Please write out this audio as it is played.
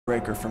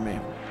breaker for me.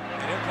 And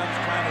here comes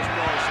Travis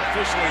Dorsch,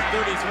 officially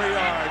 33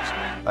 yards.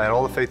 I had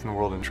all the faith in the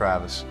world in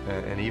Travis,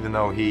 and even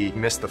though he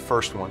missed the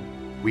first one,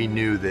 we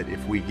knew that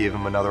if we give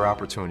him another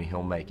opportunity,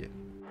 he'll make it.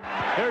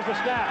 Here's the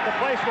snap, the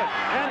placement,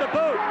 and the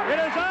boot. It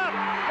is up!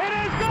 It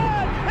is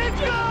good! It's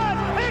good!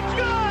 It's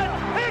good!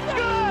 It's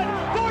good!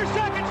 4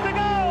 seconds to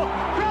go!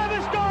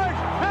 Travis Dorsch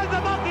has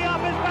the monkey off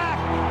his back.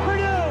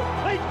 Purdue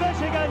leads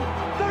Michigan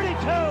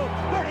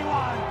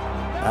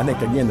 32-31. I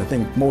think, again, the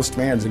thing most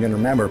fans are going to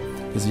remember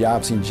is the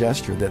obscene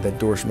gesture that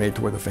Dorsch made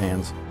toward the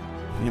fans.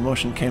 The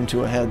emotion came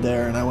to a head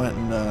there, and I went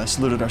and I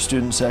saluted our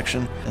student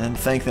section and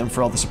thanked them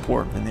for all the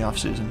support in the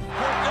offseason.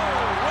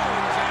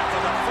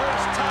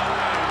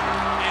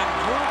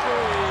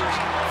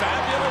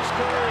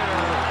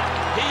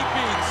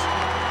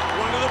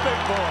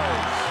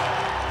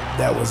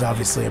 That was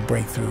obviously a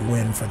breakthrough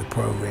win for the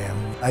program.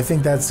 I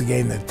think that's the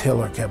game that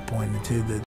Tiller kept pointing to, that